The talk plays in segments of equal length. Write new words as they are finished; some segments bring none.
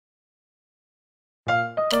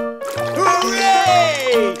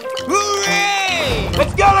Hooray!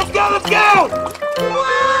 Let's go, let's go, let's go!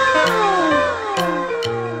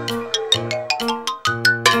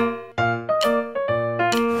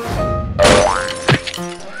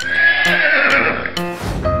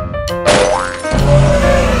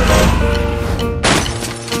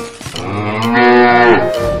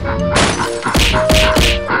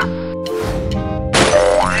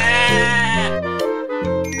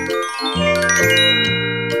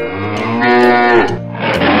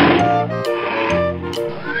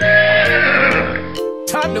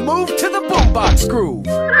 Time to move to the boombox groove.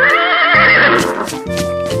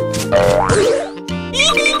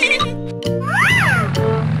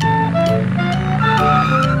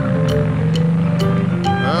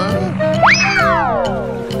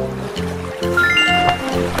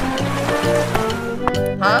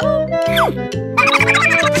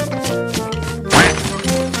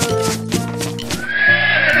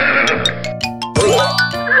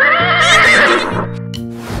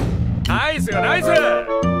 Nice, nice.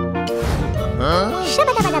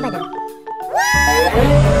 Shabba-dabba-dabba-dum.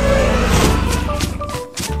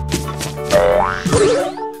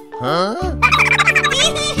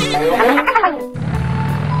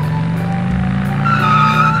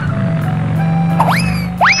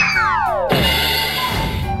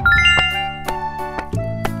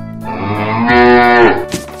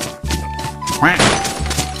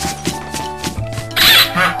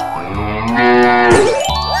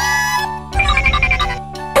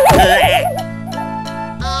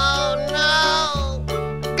 Oh no!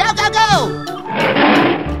 Go, go, go!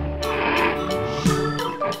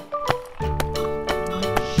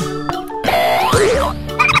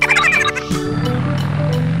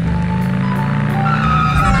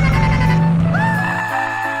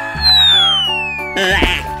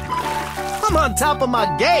 I'm on top of my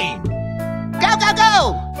game. Go, go,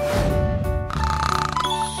 go!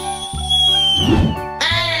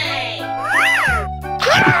 Hey!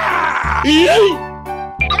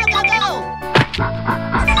 Go, go, go!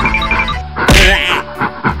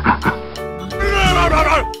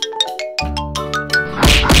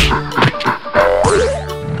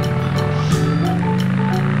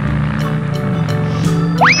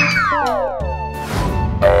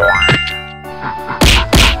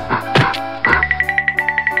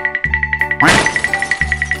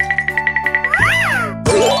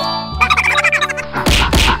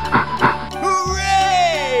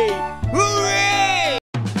 Hooray! Hooray!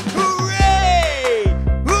 Hooray!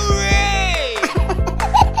 Hooray!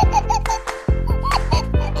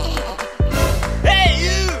 Hey,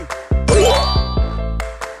 you!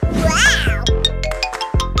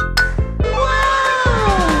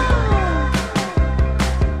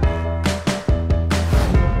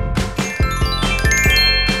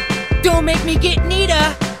 Don't make me get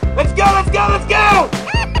Nita! Let's go, let's go, let's go!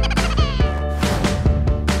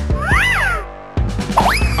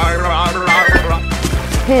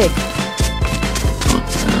 Pig.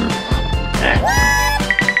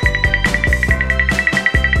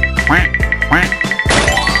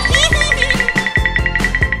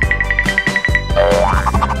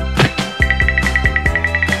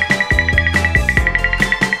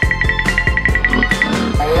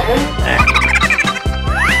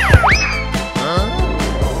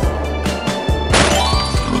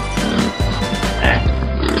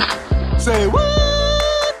 Say what?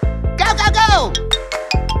 Go, go, go!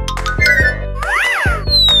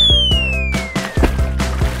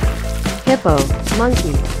 Hippo.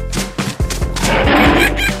 Monkey.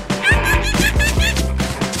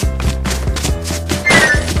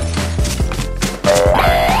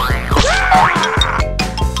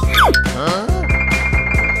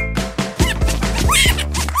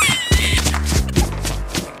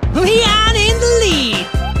 Leon in the lead!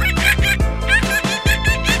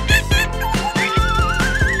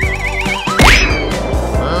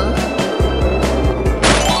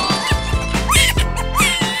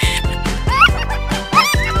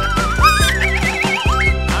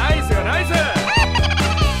 Nice, nice!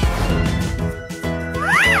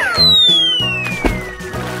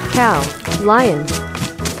 Cow. Lion.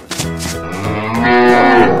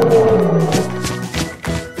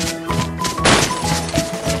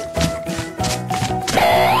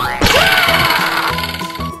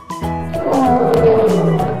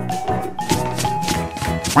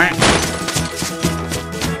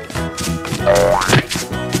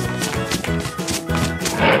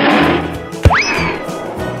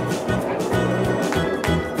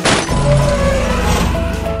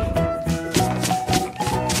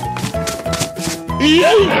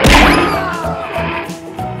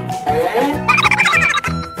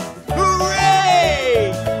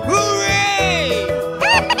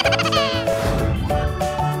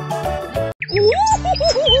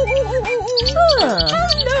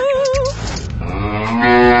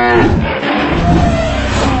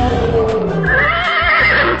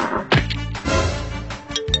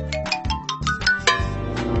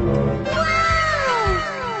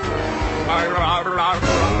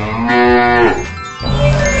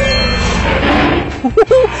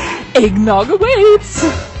 Eggnog awaits!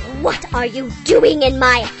 What are you doing in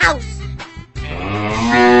my house?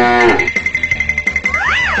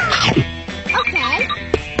 Okay.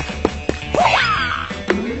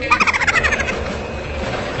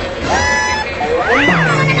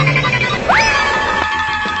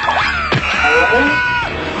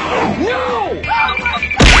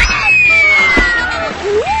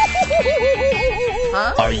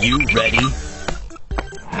 Are you ready?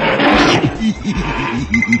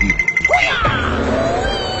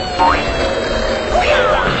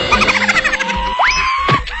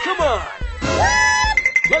 Come on!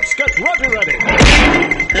 Let's get ready!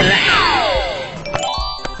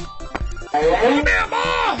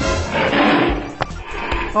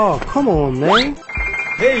 Oh, come on, man.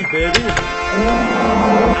 Hey, baby!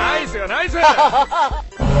 Nice, nice!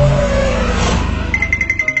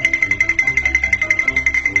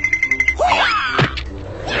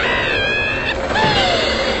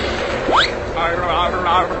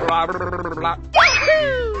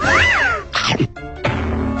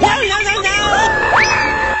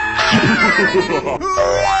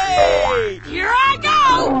 Hooray! Here I go!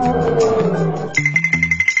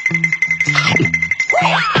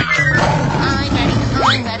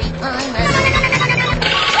 I'm ready.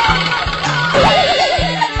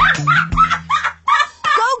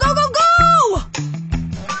 Go, go, go, go!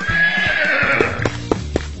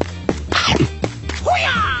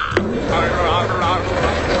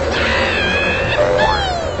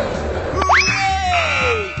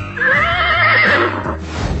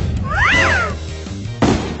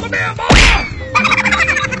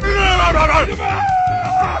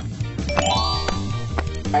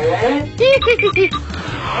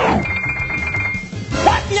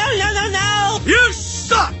 What? No! You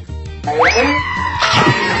suck! Hooray!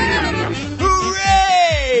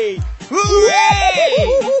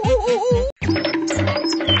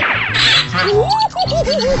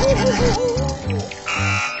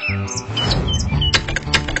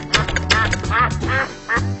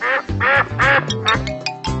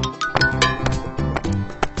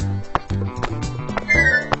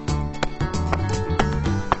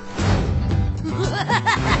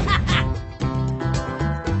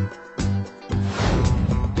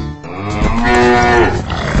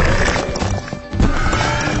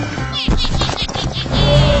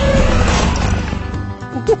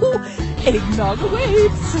 Eggnog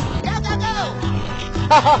awaits! Go, go, go!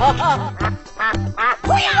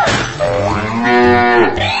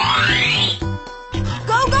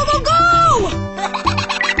 Go, go, go, go!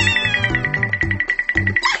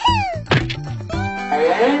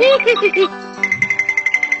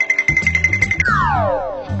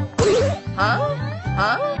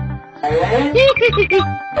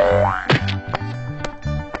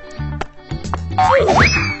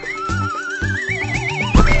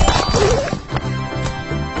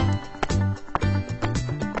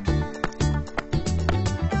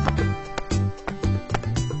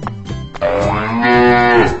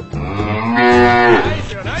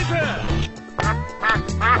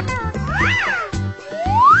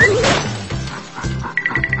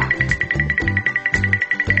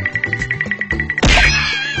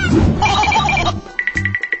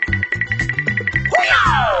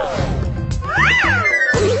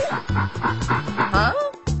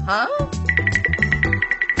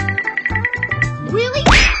 Really?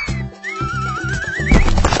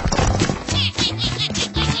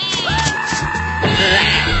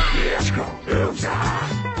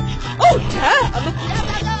 Oh, damn! Go,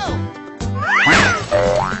 go, go!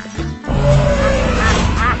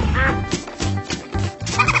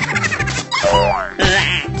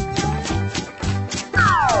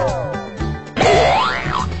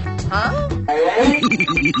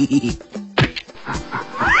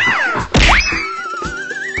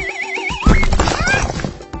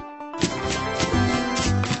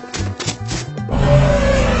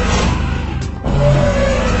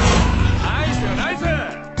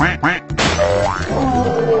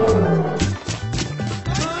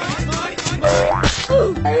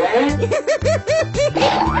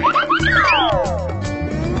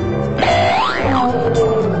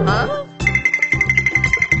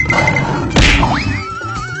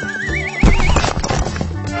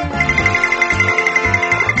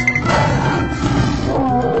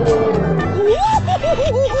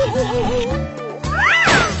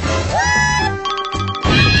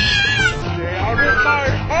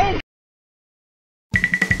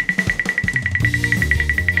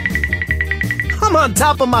 I'm on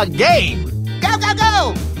top of my game! Go, go,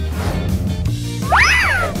 go!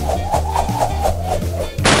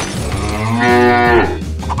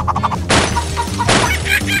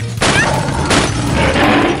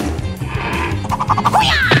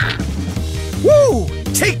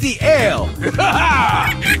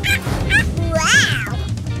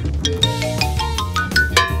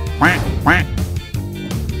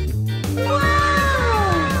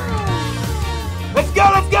 Let's go,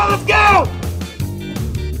 let's go, let's go!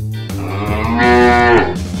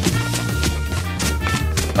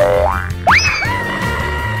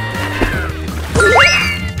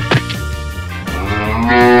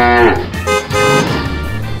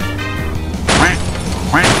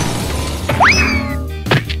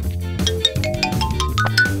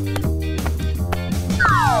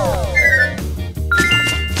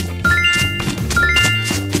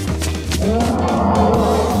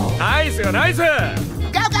 Nice!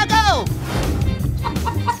 Go, go, go!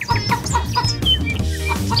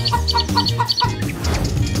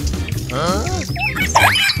 Huh?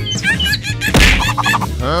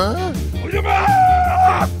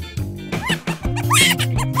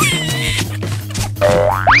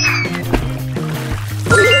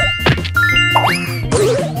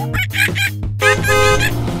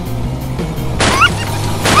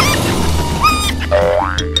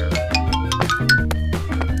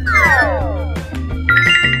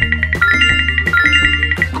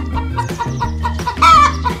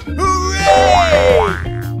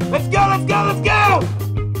 Let's go, let's go, let's go!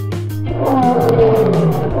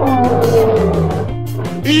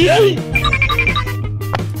 Yay!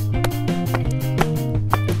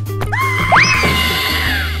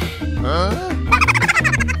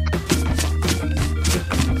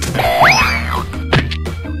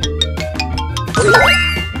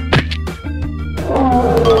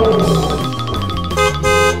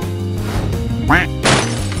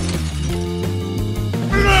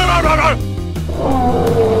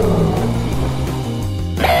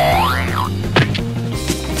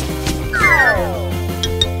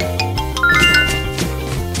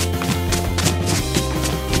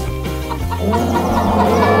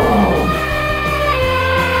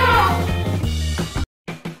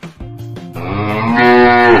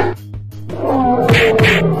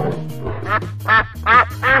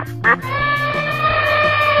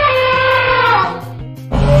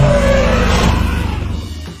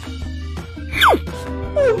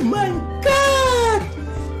 Oh my god!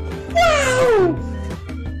 Wow!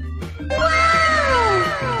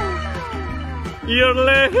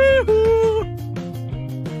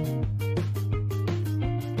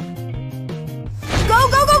 Go,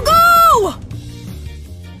 go, go, go!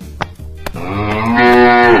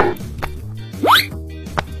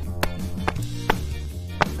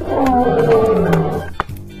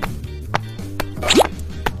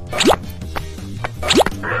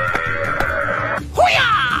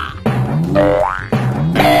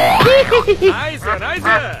 Nice!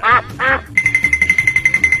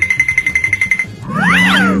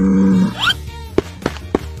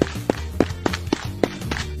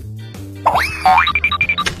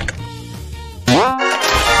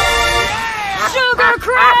 Sugar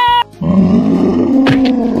crash!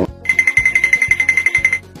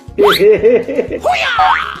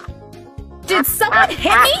 Did someone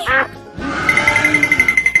hit me?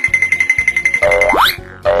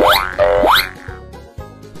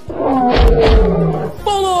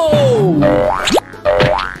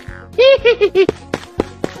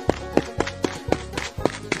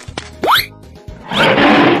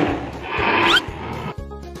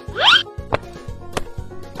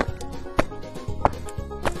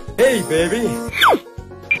 Hey, baby!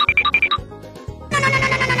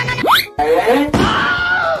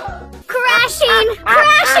 Crashing!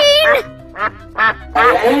 Crashing!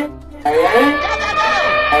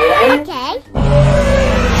 Okay.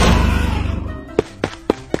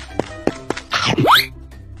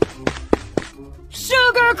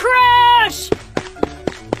 Sugar crash!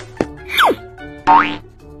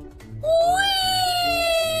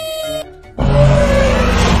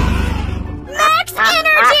 Max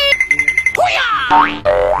energy!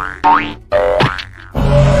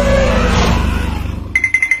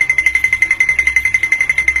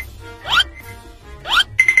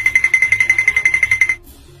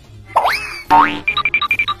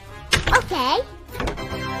 Okay.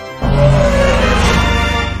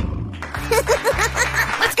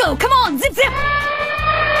 Let's go! Come on! Zip, zip!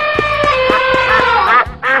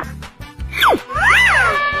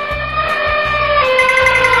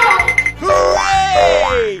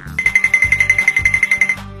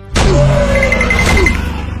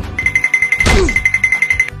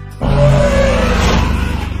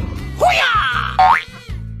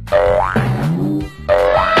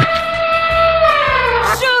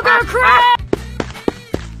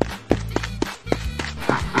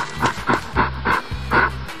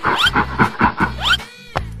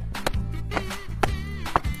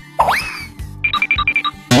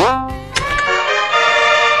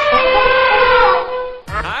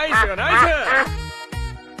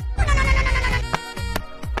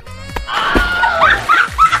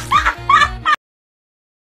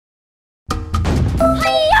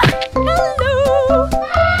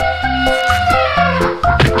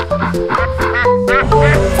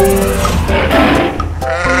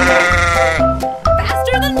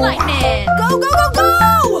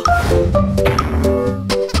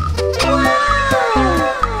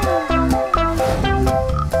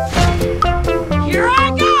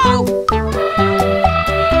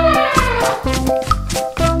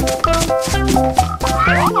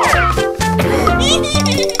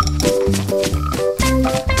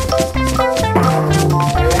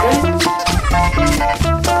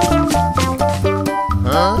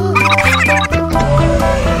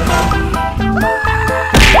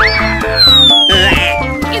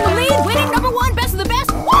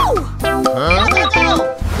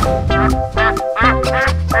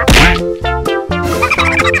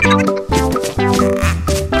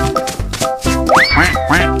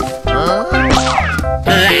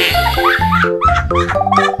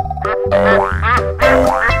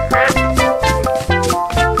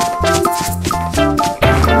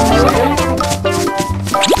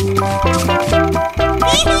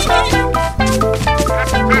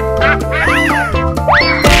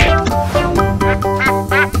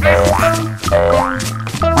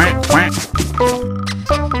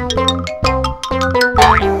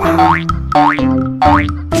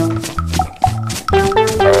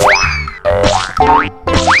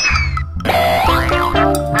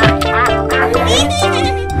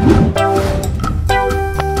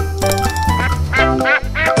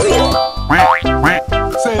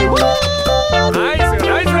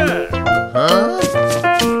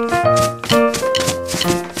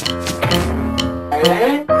 Go,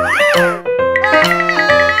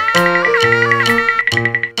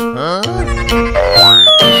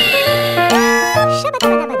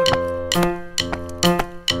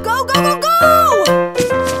 go, go, go!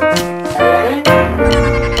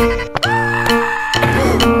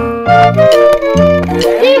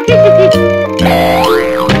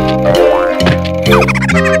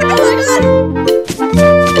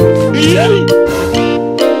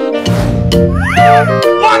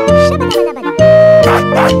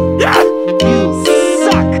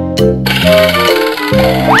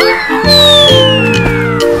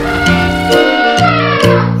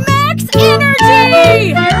 Max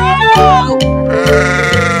energy!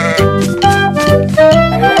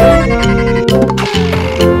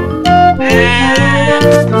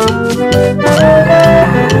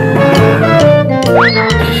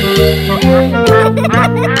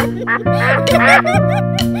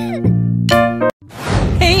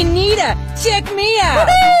 Hey, Nita, check me out!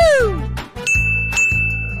 Woohoo!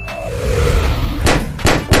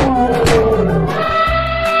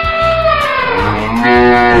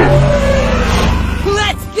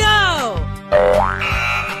 Let's go!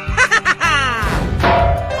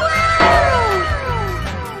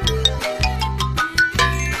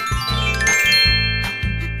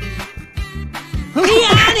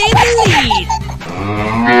 Leon in the lead!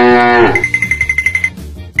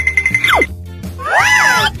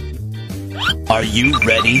 Are you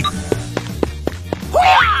ready?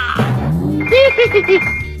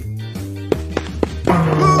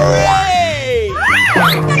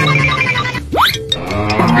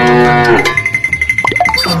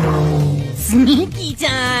 Sneaky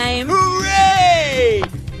time! Hooray!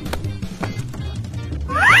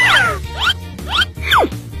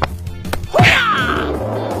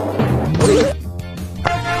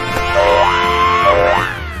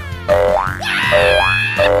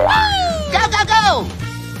 Go, go, go!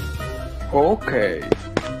 Okay.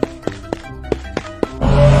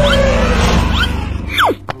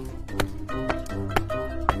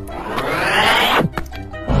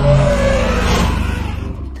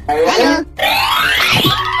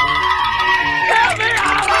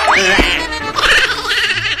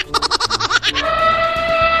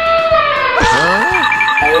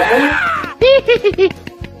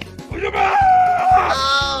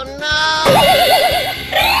 Oh no!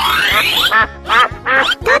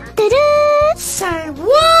 Say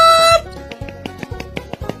what?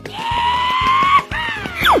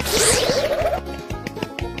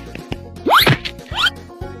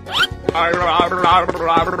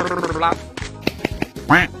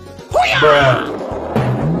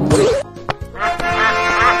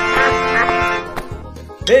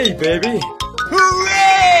 Hey, baby.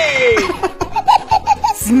 Hooray!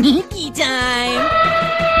 Sneaky time!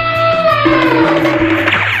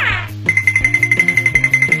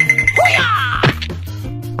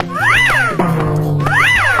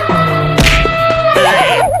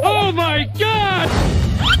 Oh my god!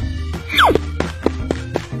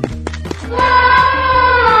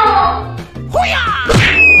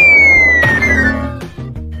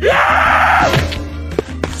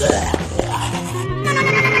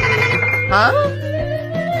 Huh?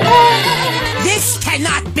 This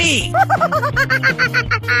cannot be!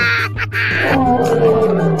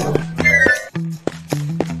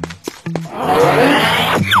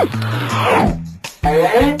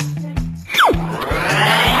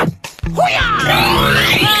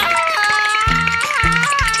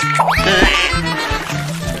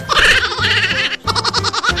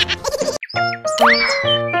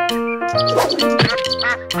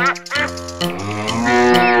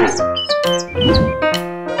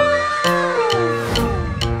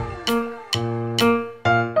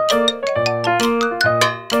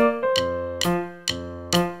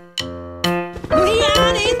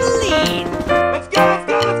 Leon in the lead! Let's go, let's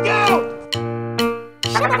go, let's go!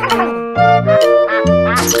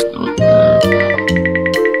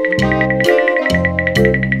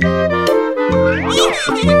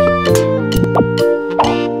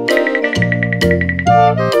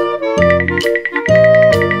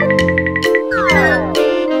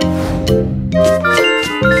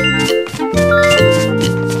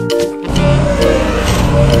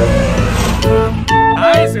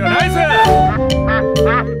 Nice, nice!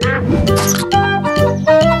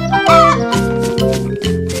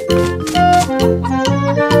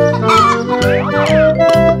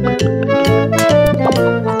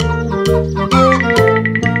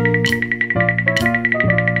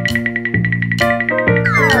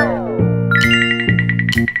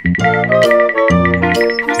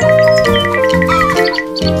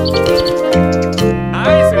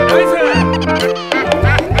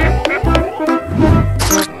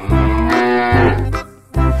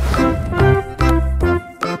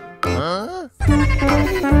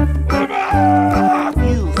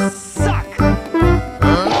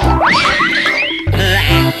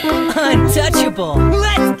 adorable.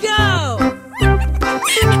 Let's go!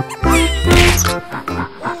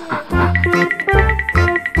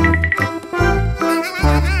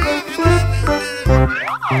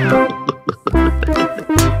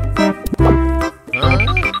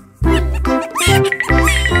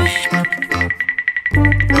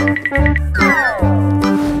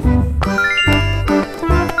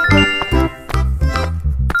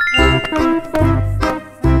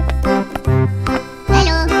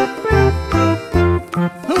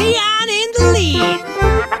 Leon in the lead.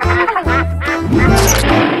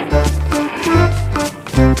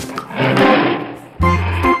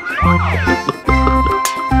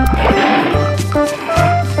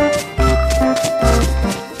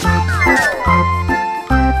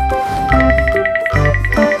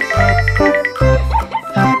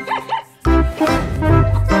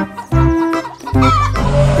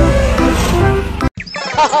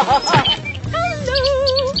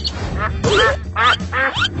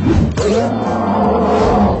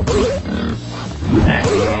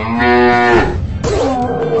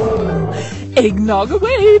 Eggnog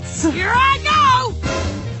awaits! Here I go!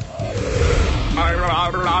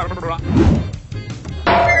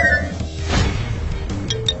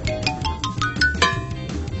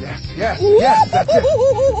 Yes, that's it.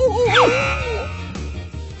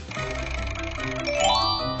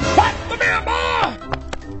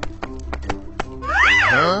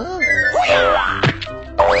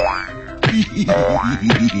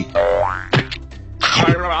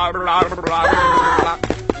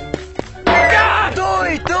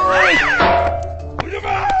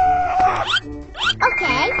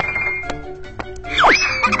 Okay.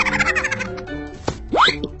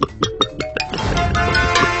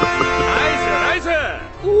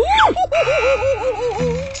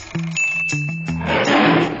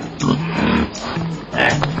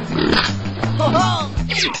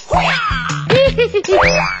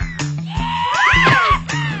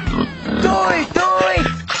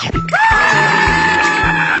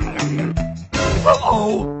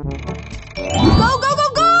 Uh-oh! Go, go, go,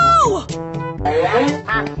 go!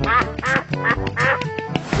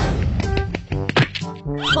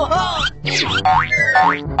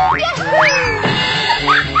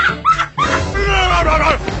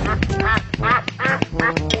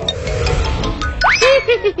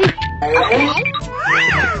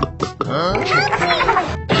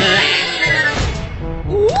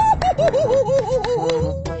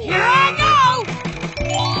 Here I go!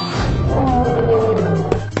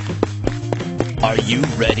 Are you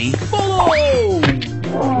ready? Follow!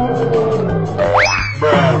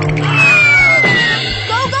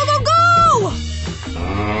 Go, go, go, go!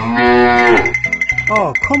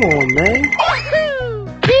 Oh, come on, man.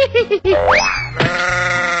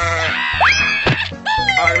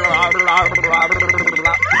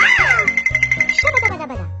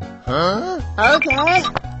 Okay.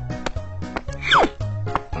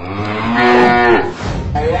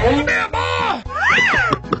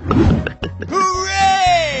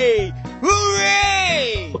 Hooray! Hooray!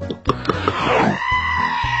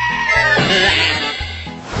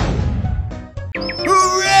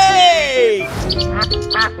 Hooray!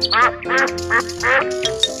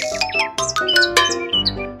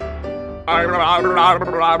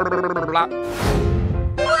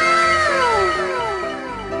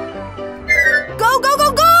 Go, go,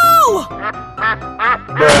 go, go!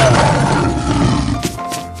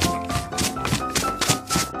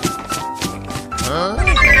 Oh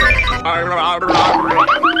my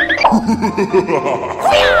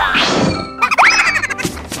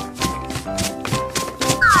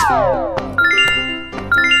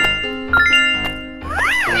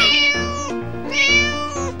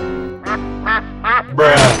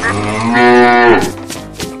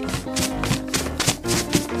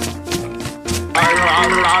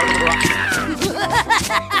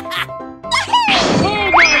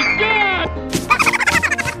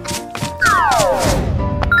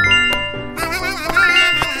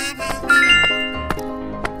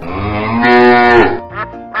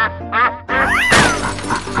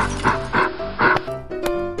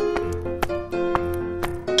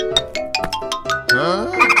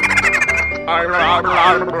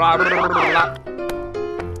god!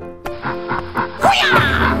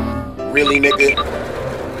 Really, nigga?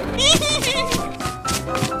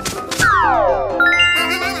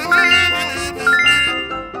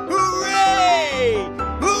 Hooray!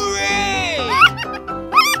 Hooray!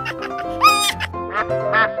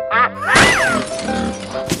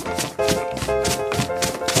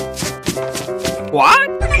 What?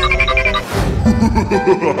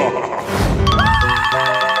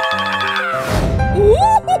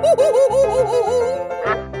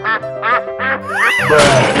 What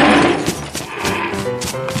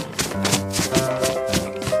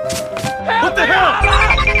the hell?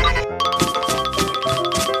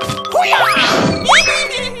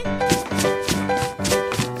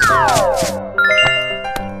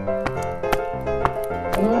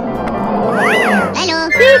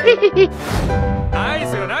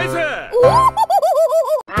 Nice, nice.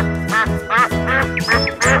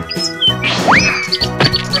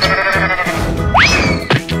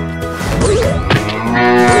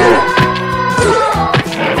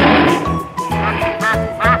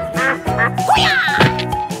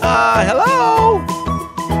 Hello?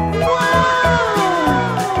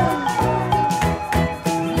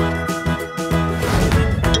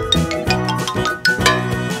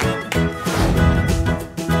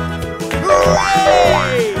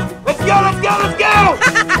 Hooray! Let's go, let's go, let's go!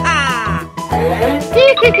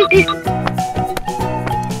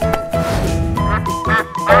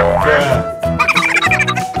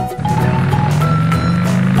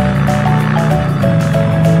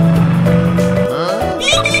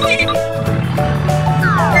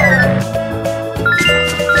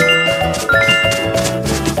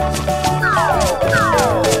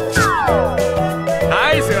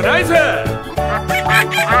 Nice, nice.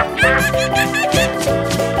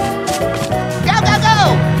 Go, go, go!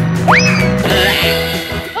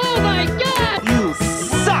 Oh my god! You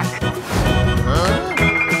suck!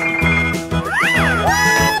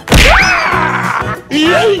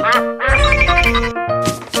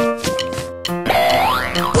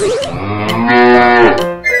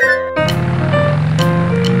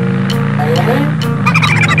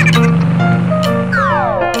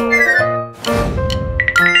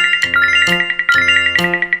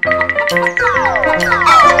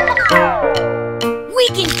 We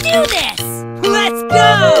can do this! Let's go!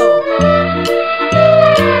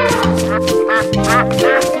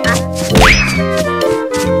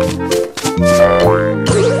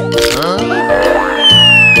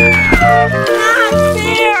 Not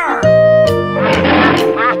fair!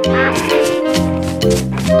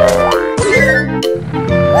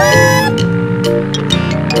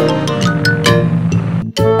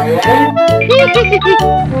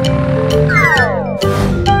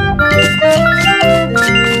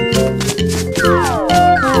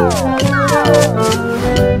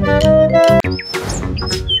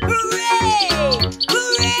 Hooray!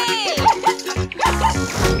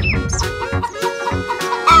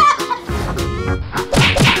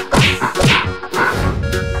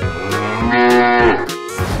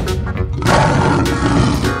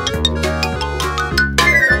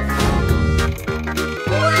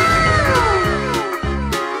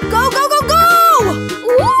 Go, go, go, go!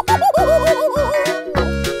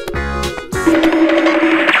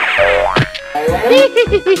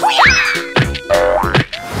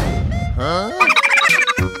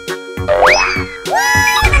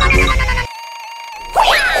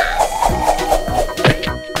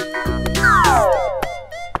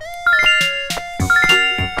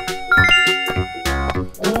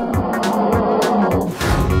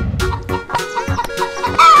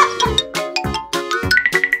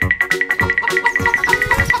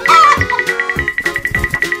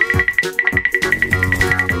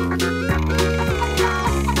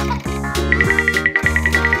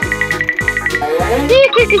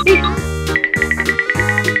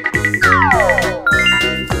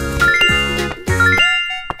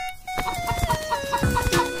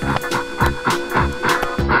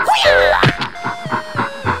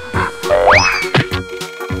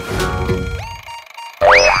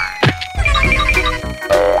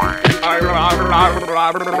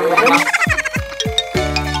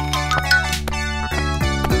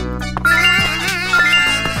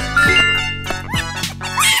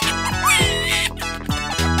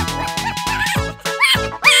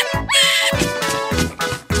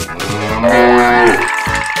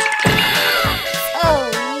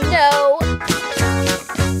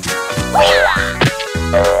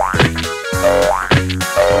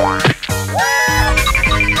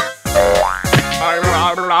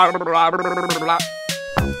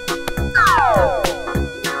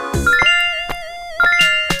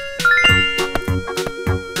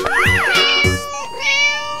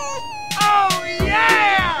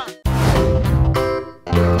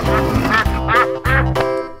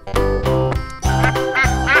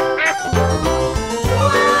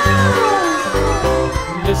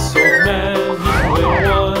 This old man, he played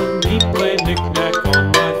one. He played knick-knack on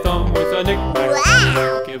my thumb with a knick-knack.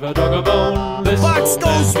 Wow! Give a dog a bone. This Box old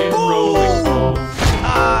man goes came boom! rolling home.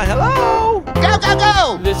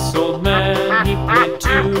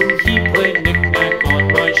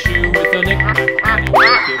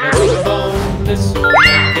 this old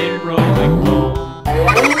man came rolling home.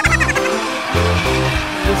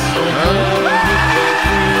 This old man,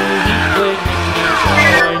 he played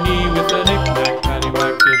tiny with a knick-knack,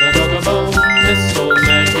 paddywhack, give a dog a bone. This old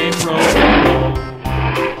man came rolling home.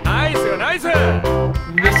 Nice, nice.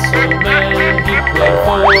 This old man,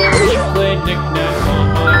 he played knick-knack on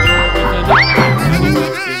my door with a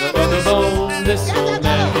knick-knack, give a dog a bone. This old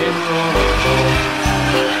man came rolling home.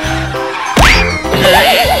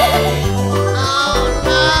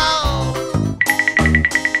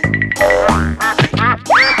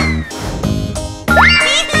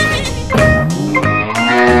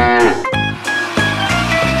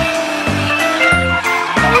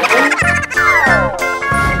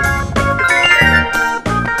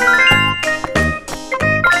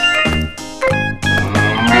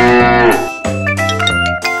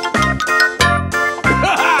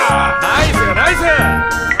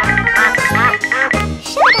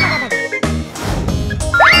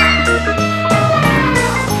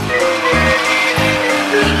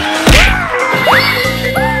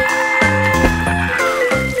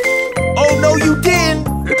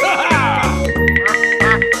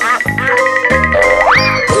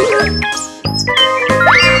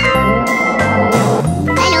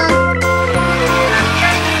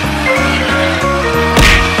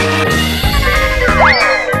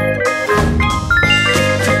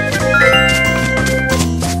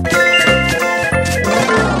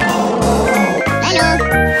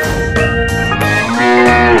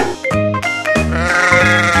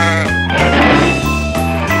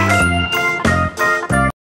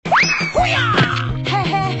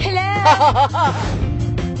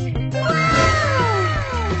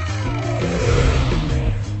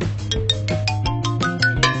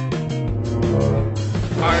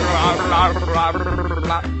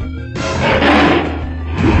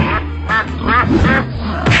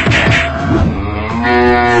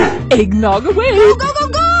 Eggnog away! Go, go, go,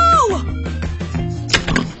 go!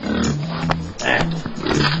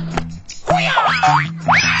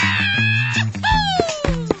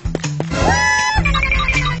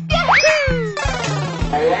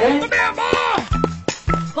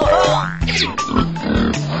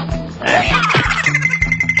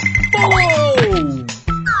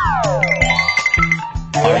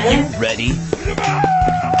 Are you ready?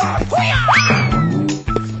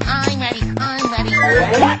 I'm ready. I'm ready.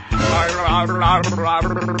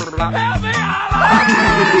 Help me!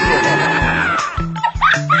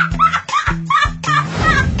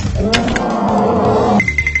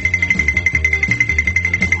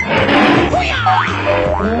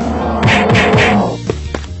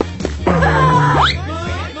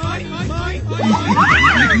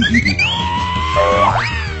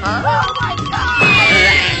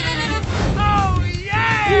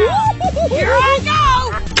 Here I go!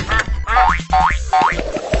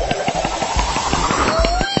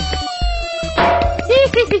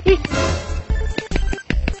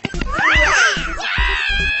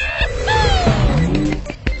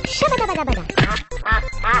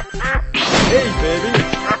 Hey, baby!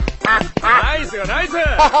 Nice, nice!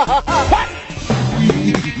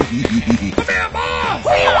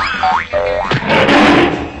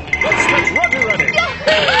 Let's get ready!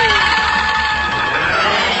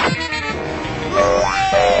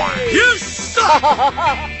 You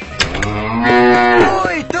suck!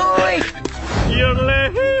 Doy! Doy!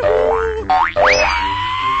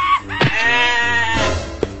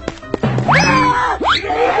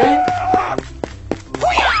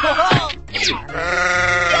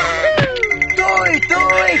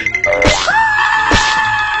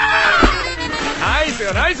 Nice,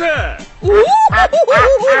 nice!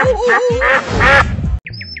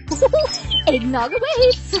 Eggnog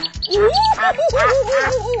awaits!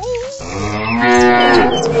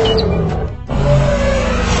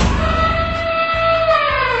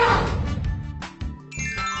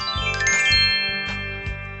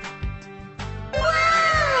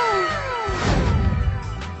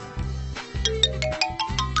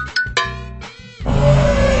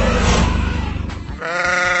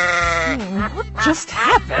 What just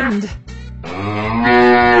happened?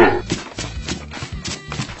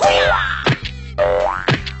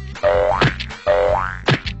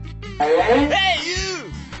 Hey,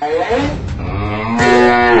 you!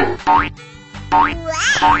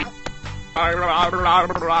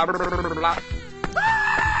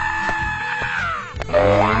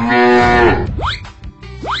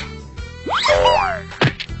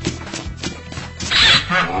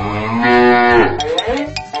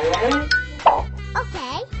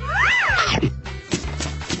 Okay.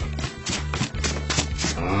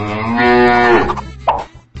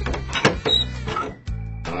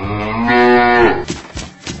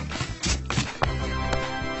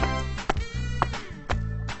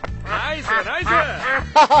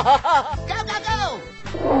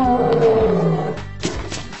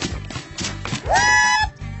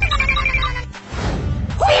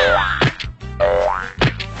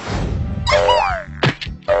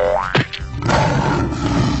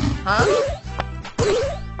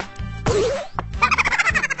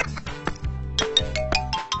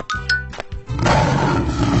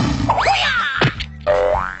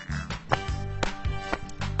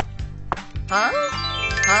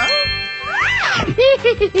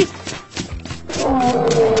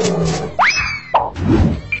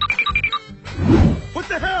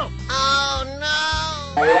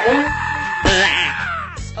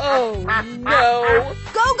 Oh no!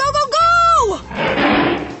 Go, go, go, go!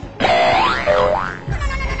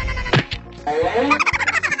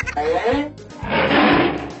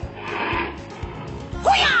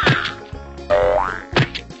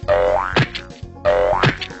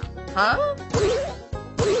 Huh?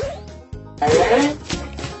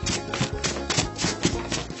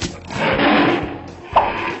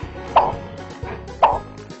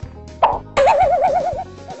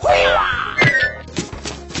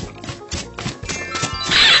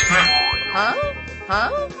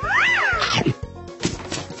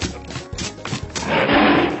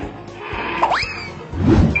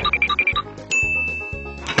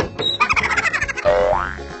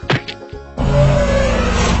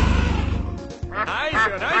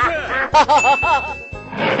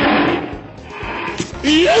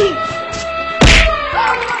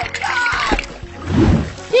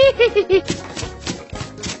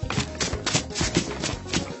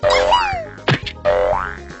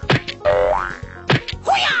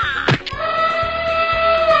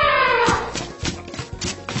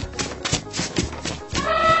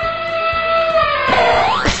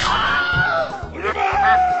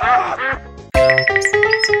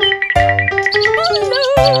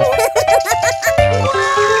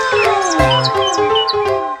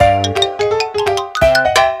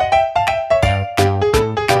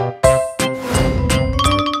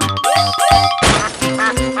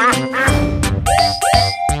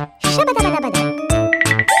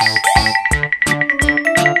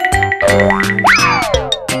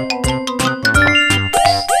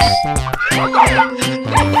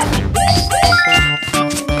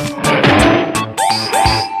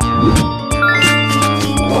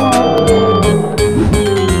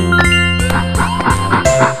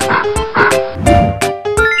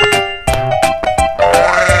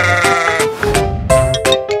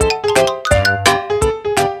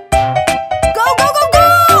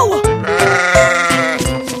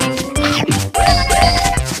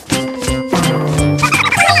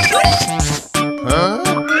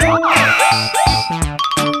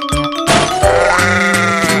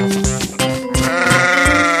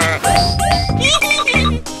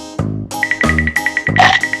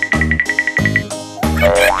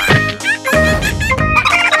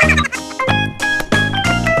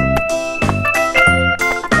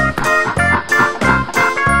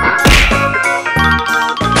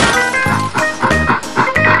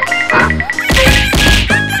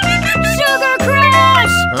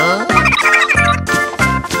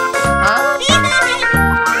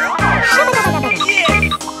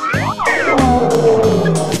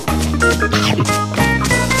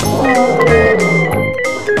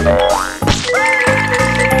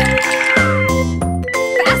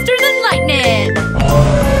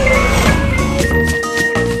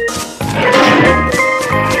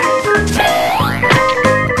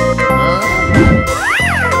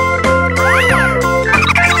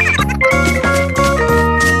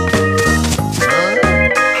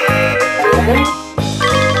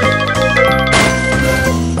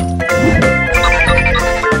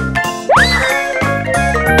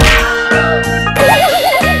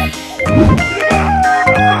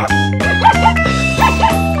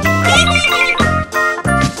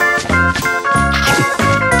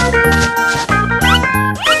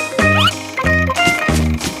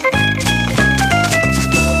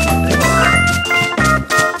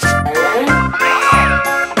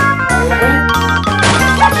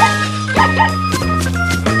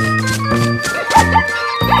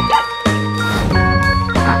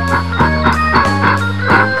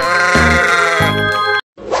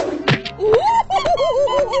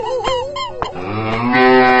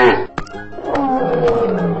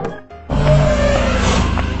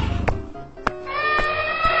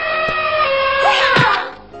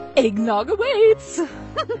 Eggnog awaits!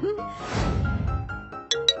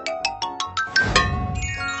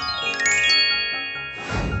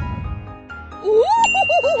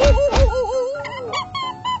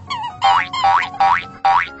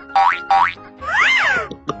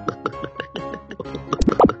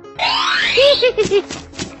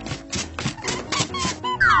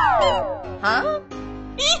 Huh?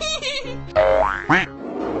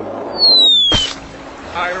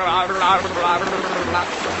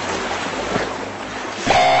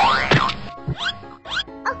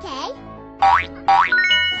 Okay.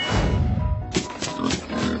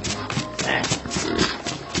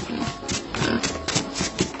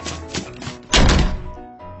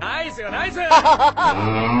 Nice, nice.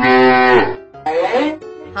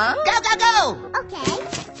 Huh? Go, go, go! Okay.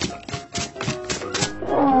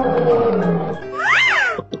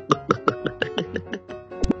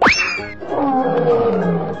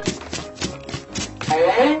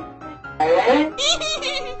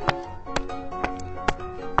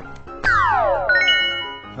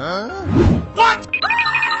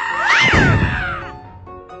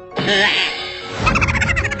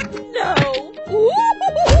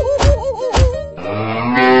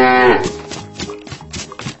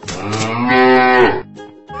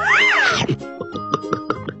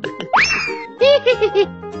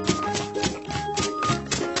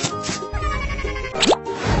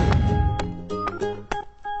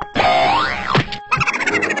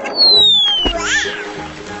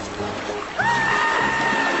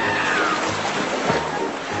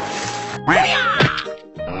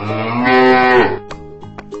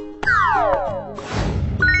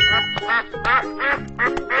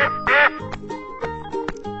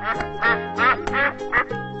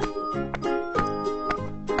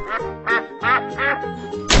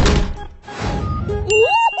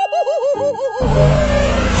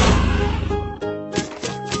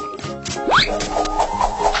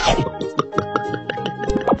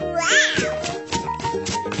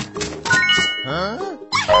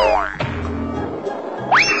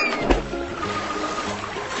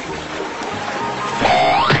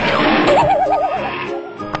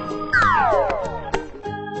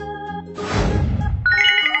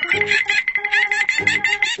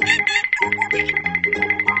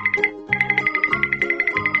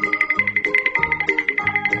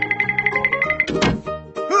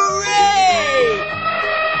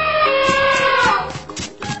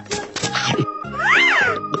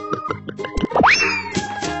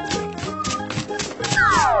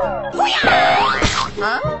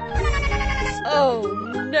 Huh? Oh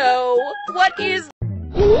no! What is...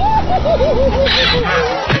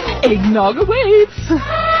 Eggnog awaits!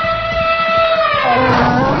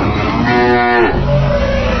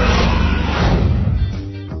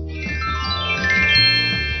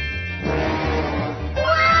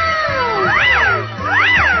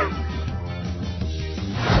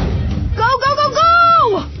 Go, go, go, go!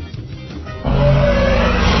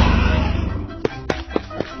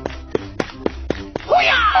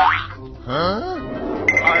 Huh?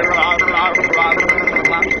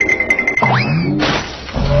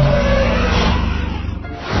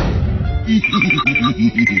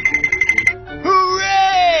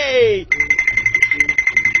 Hooray!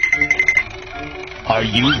 Are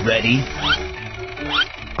you ready?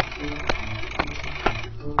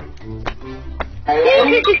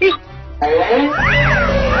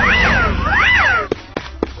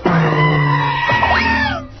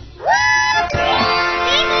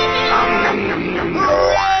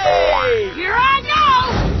 Hooray! Here I go!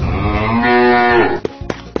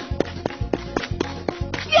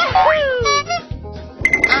 Yahoo!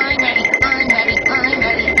 I'm ready, I'm ready, I'm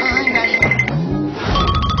ready, I'm ready.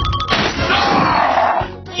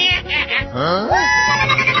 Huh?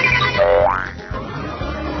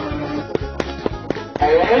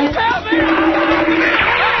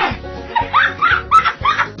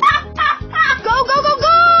 Go, go, go,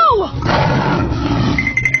 go!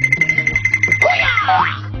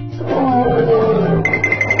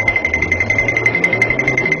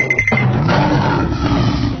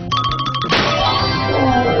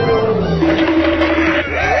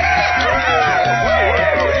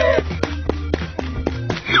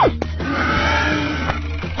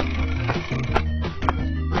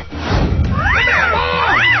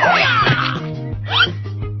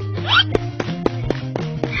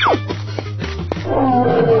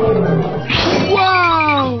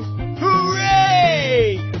 Wow!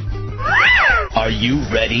 Hooray! Are you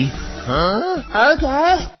ready? Huh?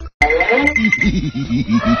 Okay.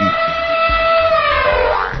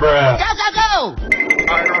 Bruh. Go, go, go!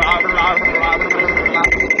 I'm ready,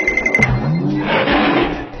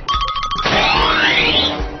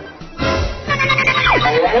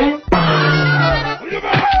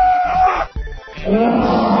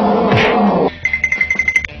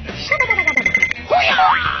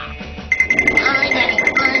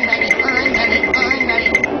 I'm ready, I'm ready, I'm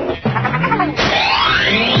ready.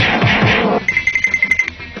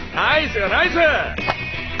 Nice, nice!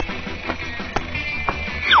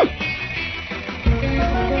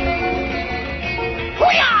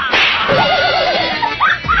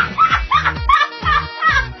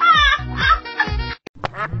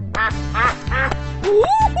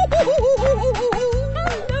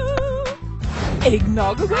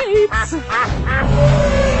 Eggnog awaits!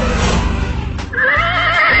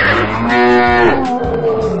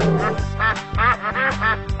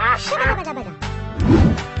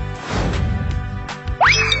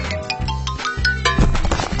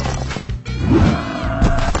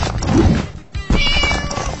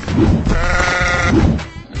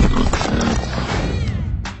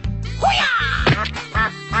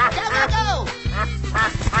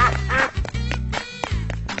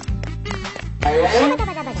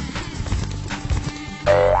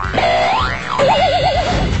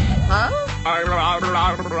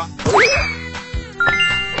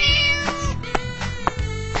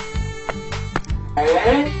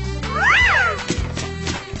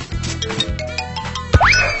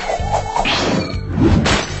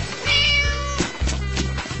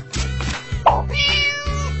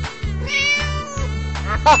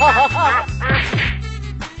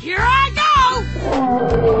 Here I go!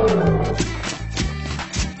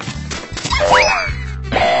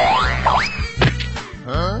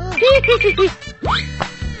 Huh?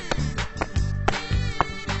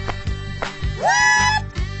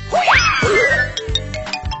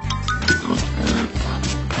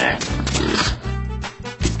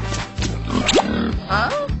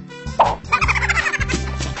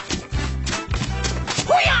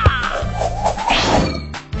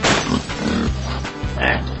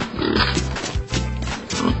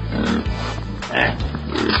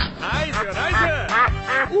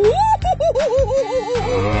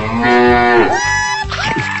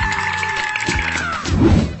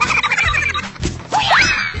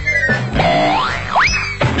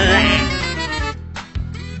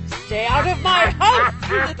 Stay out of my house,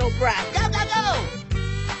 you little brat! Go, go, go!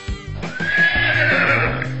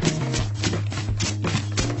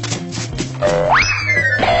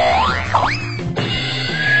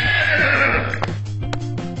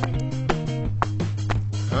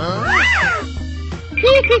 Huh?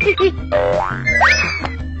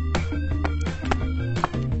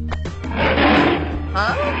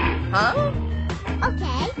 Huh?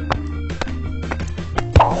 Okay.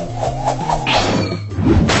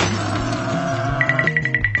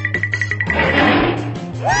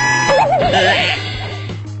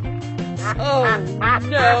 Oh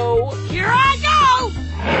no! Here I go!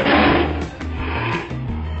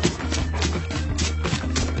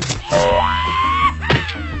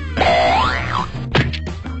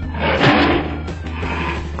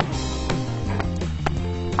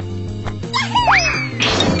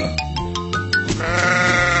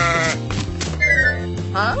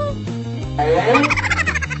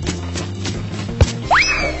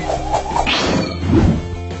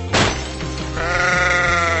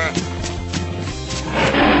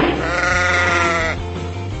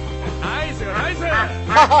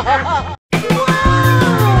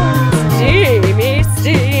 Steamy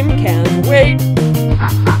steam, can't wait.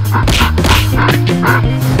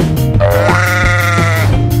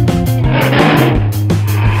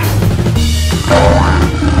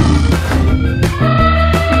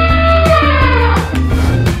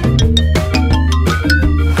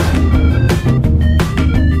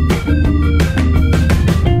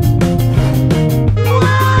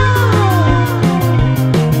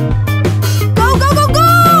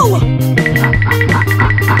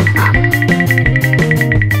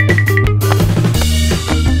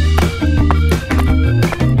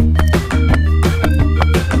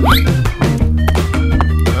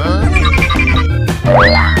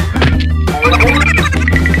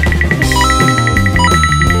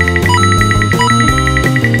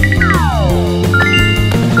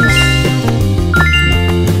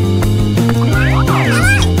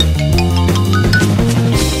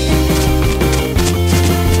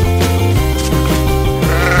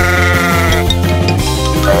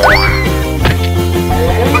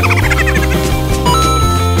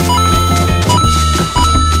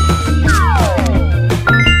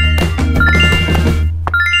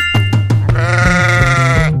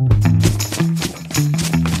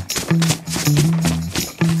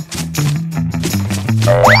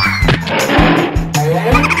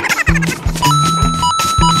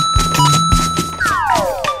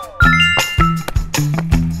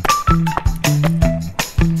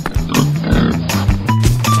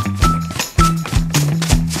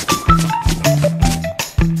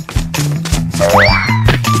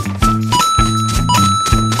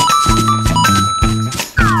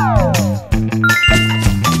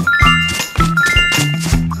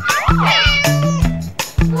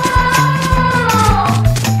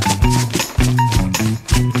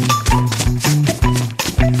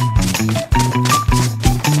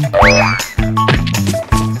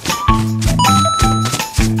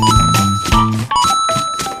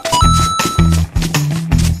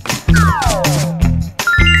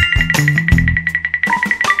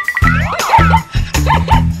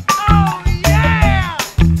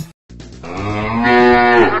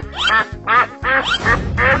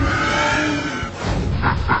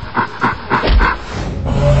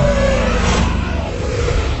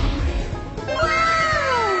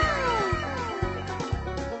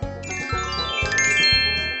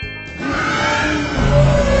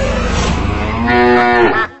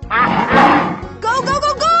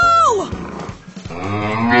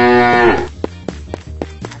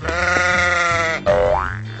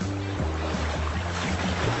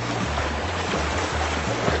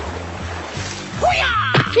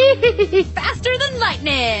 Faster than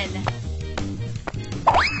lightning!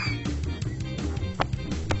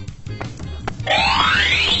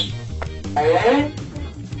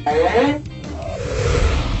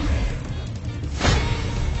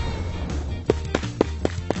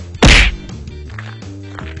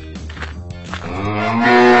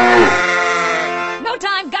 No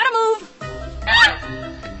time, gotta move!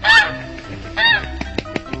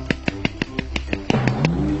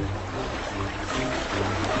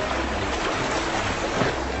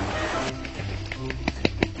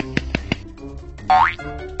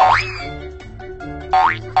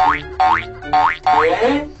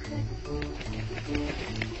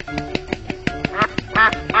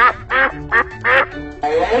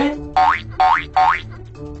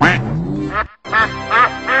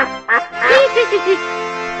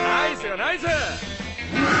 Nice, nice.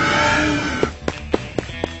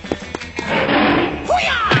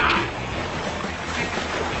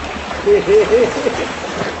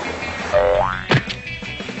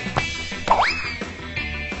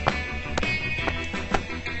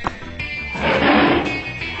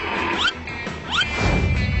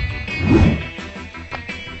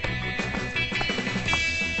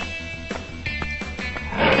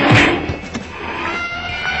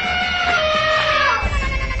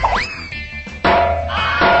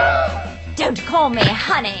 call me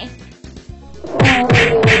honey.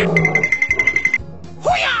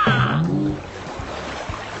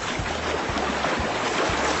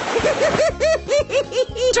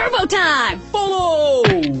 Turbo time! Follow!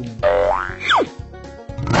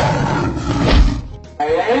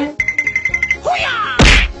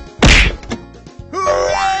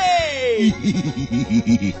 Hooray!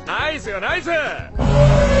 Nice, nice.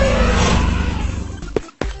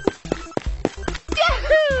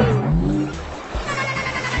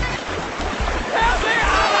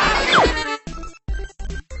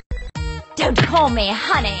 Don't call me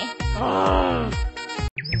honey.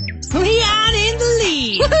 Leon in the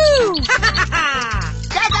lead! Woohoo!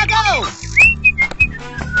 Go, go, go!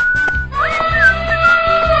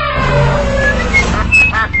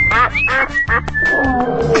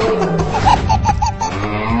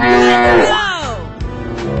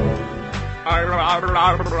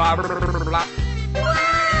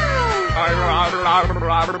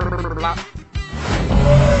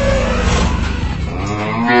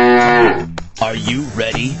 Are you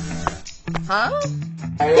ready? Huh?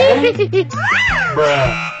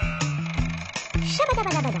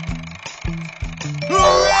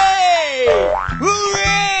 Hooray!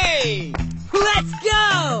 Hooray! Let's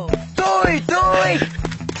go! Toy, toy!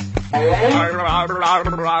 I'm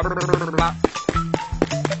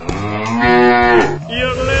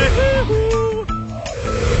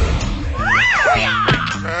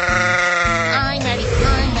ready,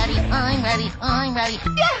 I'm ready, I'm ready, I'm ready.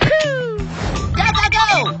 Yahoo! Go, go, go!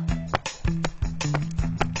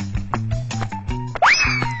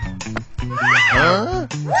 Huh?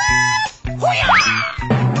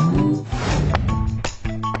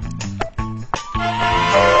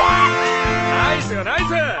 Nice,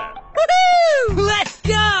 nice. Woohoo! Let's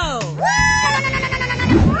go!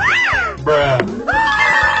 Bruh.